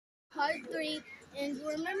part 3. And you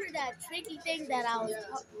remember that tricky thing that I was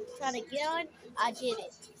trying to get on? I did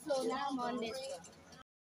it. So now I'm on this one.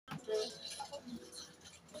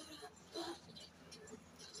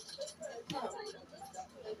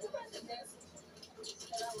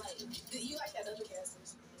 You like that other gas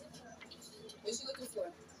station? What you looking for?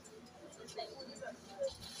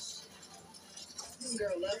 This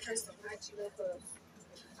girl love her some hot Cheeto puffs.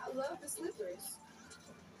 I love the slippers.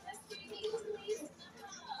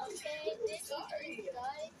 Okay, this sorry.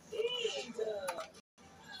 Guys.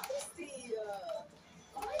 What's the yeah.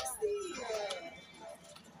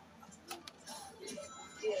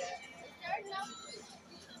 Yeah.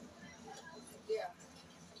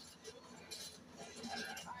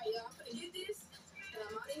 Alright, y'all, I'm gonna get this, and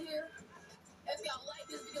I'm out of here. If y'all like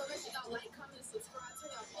this video, make sure y'all like, comment, subscribe, turn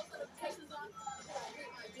y'all post notifications on. I get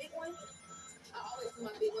my big one. I always do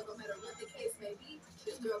my big one, no matter what the case may be.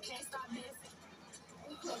 This girl can't stop dancing.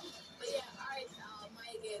 But yeah, alright,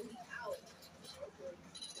 Mike, and we out.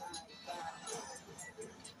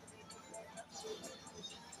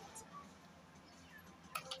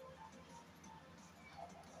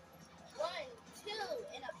 One, two,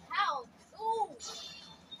 and a pound. Ooh.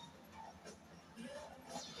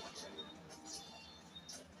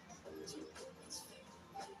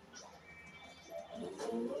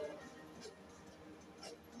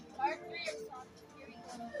 Part 3 of soccer. Here we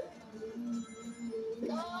go.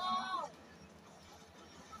 Go.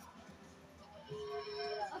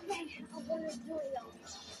 Okay, I'm gonna do it, y'all.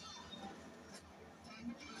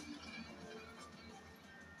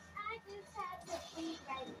 I just had to be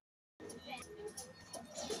right back.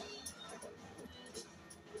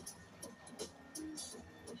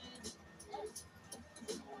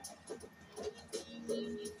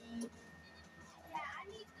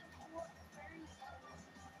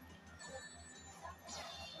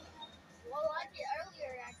 Well, I did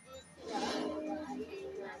earlier, actually.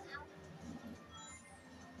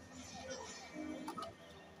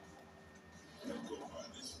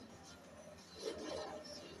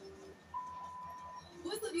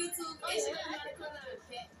 What's up, YouTube? It's your girl, Monica, and I'm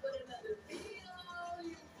back with another video.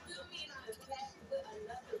 You feel me? And I'm back with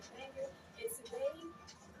another banger. And today,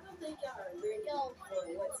 I don't think y'all are ready for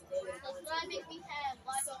what today is going to be. If you have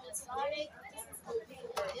watched the Sonic,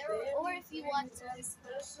 or if you want to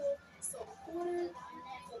special supporter.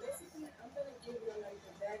 So basically, I'm gonna give you like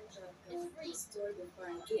the backdrop of the story before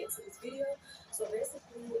I get into this video. So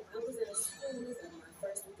basically, I was in a school in my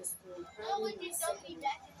first week of school, probably my second,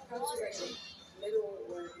 probably like the middle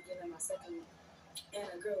or beginning of my second. And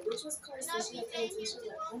a girl, which was Carson, she had came to me, she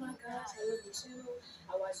was like, oh my gosh, I love your channel.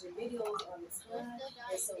 I watch your videos all the time.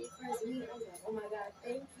 And so Carson, I was like, oh my God,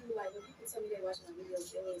 thank you. Like, when people tell me they watch my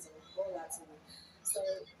videos, it means a whole lot to me. So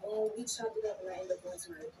we chopped it up and I ended up going to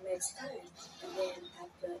my next time. And then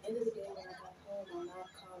at the end of the day, when I got home, my mom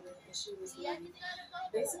called me and she was like,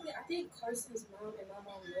 basically, I think Carson's mom and my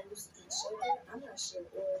mom knows each other. I'm not sure.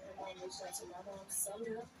 Or her mom reached out to my mom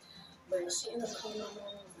somehow. But she ended up calling my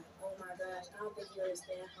mom and was like, oh my gosh, I don't think you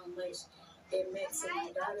understand how much it meant to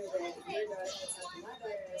my daughter that your daughter had talked to my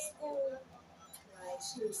daughter at school. Like,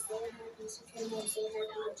 she was so happy. She came home so happy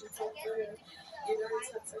that you talked to her. Your daughter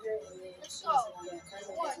talked to her, and then she was like, yeah,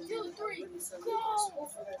 Carson has really something at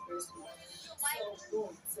school for her first week. So,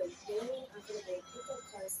 boom, today I'm going to go pick up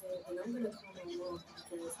Carson, and I'm going to call my mom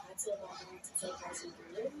because I told my mom to tell Carson to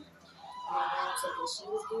get ready. And my mom said that she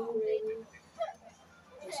was getting ready.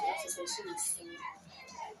 And she also said she was sick.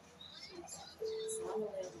 So I'm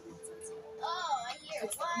gonna let her talk to her. Oh, I hear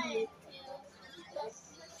one, two.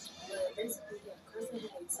 But basically, yeah, Carson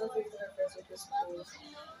had a tough week for her first week of school.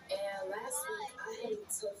 And last week, I had a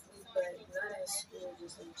tough week, but not at school,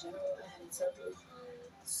 just in general. I had a tough week.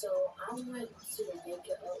 So I'm going to make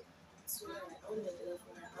it up to her. I'm going to make it up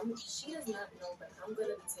for her. She does not know, but I'm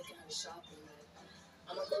going to be taking her shopping. Like,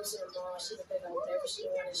 I'm gonna go to the mall. She can pick out whatever she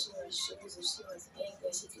wants. If she wants shoes, if she wants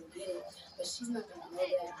anything, she can get it. But she's not gonna know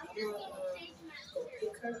that. I'm gonna go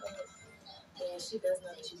pick her up, and she does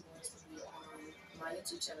know that she's going to be on my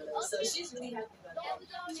YouTube channel. Though. So she's really happy about that.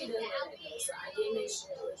 She does know that though. So I did make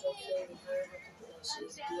sure it was okay with her, her people, and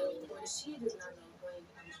she's good. But she does not know when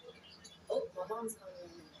I'm joking. Oh, my mom's calling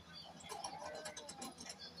me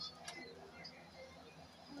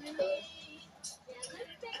right now.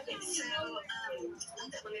 Okay, so not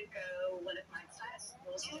that long ago, one of my class,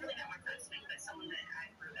 well, she's really not my classmate, but someone that I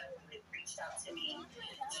grew up with reached out to me.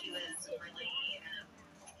 She was really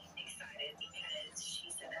excited because she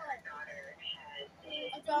said that her daughter had been,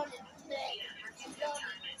 having a tough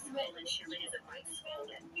time at school, and she really doesn't like school,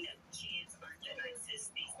 and, kids aren't the nicest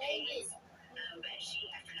these days. But she,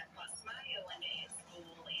 after that, caught Maya one day at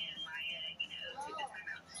school, and Maya, took the time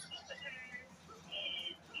out to speak with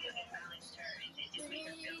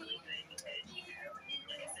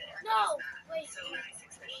not so nice,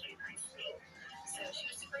 especially in high school. So she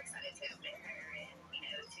was super excited to have met her and,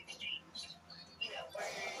 to exchange,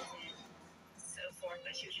 words and so forth.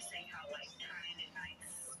 But she was just saying how, like, kind and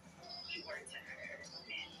nice you were to her.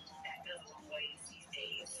 And that goes a long ways these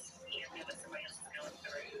days. You never know what somebody else is going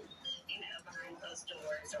through, behind closed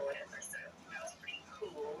doors or whatever. So that was pretty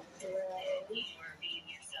cool. And you were being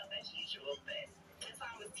yourself as usual. But that's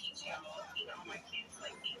why I would teach y'all, all my kids,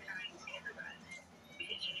 like, be kind to everybody.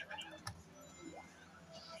 Because you never know.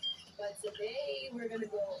 But today I'm gonna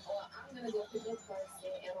go pick up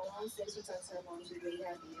Carson, and my mom said she talked to her mom. She's really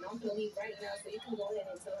happy, and I'm gonna leave right now, so you can go ahead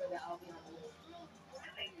and tell her that I'll be on the way.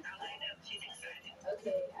 Okay, I'll let her know. She's excited.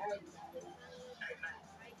 Okay, alright.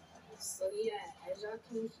 So yeah, as y'all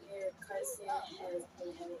can hear, Carson has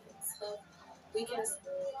been having a tough week at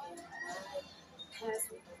school, and my past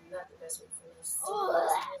week was not the best week for me. So I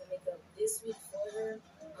was going to make up this week for her.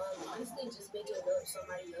 Honestly, just making up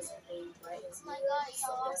somebody else's name right is me. So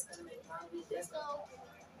that's gonna make my week. That's gonna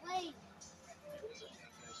Wait.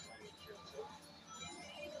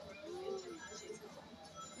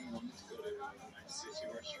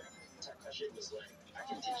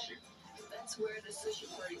 That's where the sushi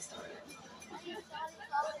party started.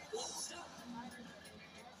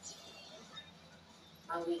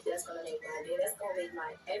 my week. That's gonna make my day. That's gonna make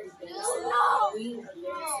my everything. No, So no, we are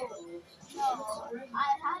going to no. I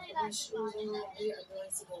had it at shoes on. We are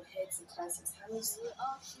going to go head to Carson's house. And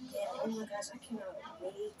oh my gosh, I cannot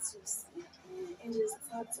wait to see and just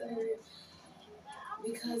talk to her.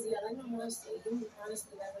 Because yeah, like my mom said, you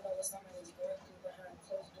honestly never know what somebody's going through behind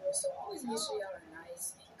closed doors. So always make sure y'all are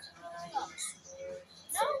nice and kind and smooth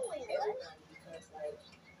to everybody, because like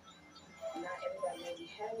not everybody may be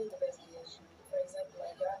having the best day as you. For example,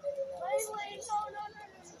 like y'all never know what somebody's going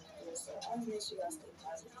through. So always make sure y'all stay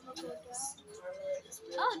positive. Because karma is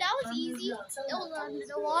real. Oh, that was easy. It was under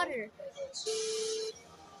the water.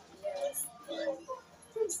 Yes.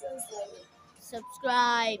 So it's like,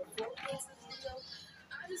 Subscribe.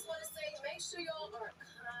 I just want to say, make sure y'all are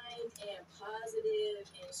kind and positive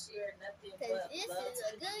and share nothing Because but this love. is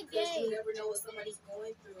a good Because you game. never know what somebody's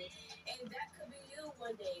going through, and that could be you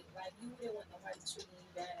one day. Like you wouldn't want nobody treating you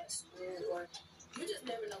bad at school, or you just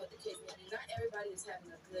never know what the case may be. Not everybody is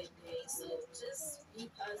having a good day, so just be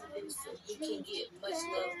positive so you can get much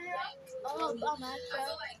love back. Oh, I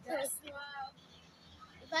feel like that's why.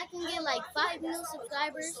 if I can get like 5 million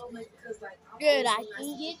subscribers, good, I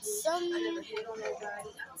can get some I never hate on nobody.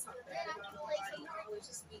 I don't talk bad about nobody. I always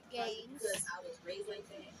just speak positive because I was raised like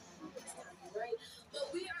that. Right?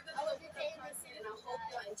 But we are gonna go pick up Carson, and I hope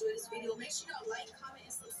y'all enjoy this video. Make sure y'all like, comment,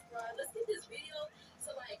 and subscribe. Let's get this video to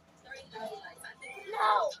like 30,000 likes. I think.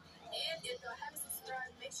 No. And if y'all haven't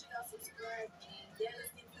subscribed, make sure y'all subscribe. And yeah,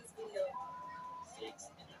 let's get this video.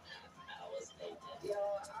 6.5 hours later.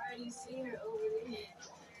 Y'all, I already see her over there.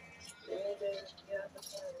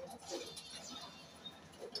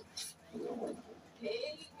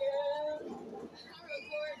 Hey girl, I'm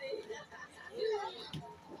recording.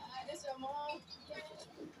 This your mom?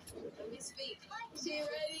 Let me speak. She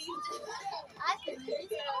ready? I can do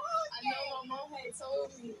this. I know my mom had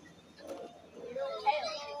told me.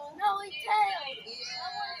 No, it's tail.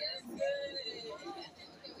 Yeah, it's good.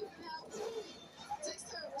 Text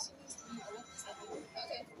her what she needs to be.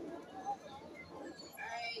 Okay.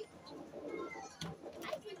 Alright.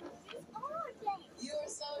 I can do this all day. You are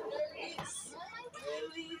so nervous.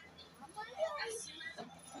 Really?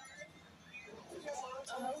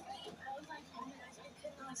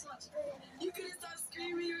 You couldn't stop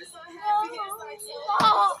screaming. You were so happy.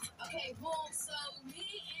 Okay, boom. So me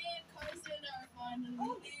and Carson are finally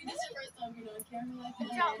here. This is your first time being on camera like that.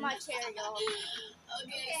 Drop my chair, y'all.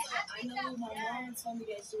 Okay, so I know my mom told me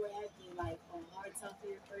that you were having like a hard time for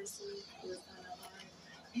your first week. It was kind of hard.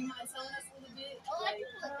 You mind telling us a little bit? Oh, I can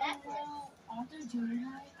put that one. After junior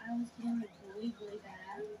high, I was getting like really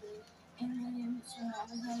bad. And then so I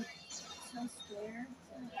was like so scared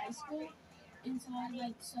to high school. And so I was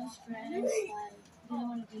like so stressed, like didn't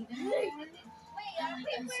want to be there anymore. And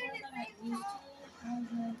as soon as I got used to it, I was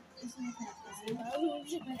like, it's not that bad.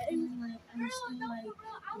 But then like I'm still like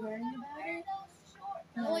worried about it.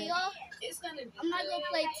 Well, y'all, It's gonna be I'm not gonna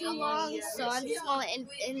play too long, so I'm just gonna end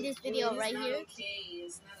this video right here.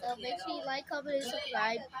 So make sure you like, comment, and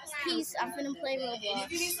subscribe. Peace. I'm finna play Roblox.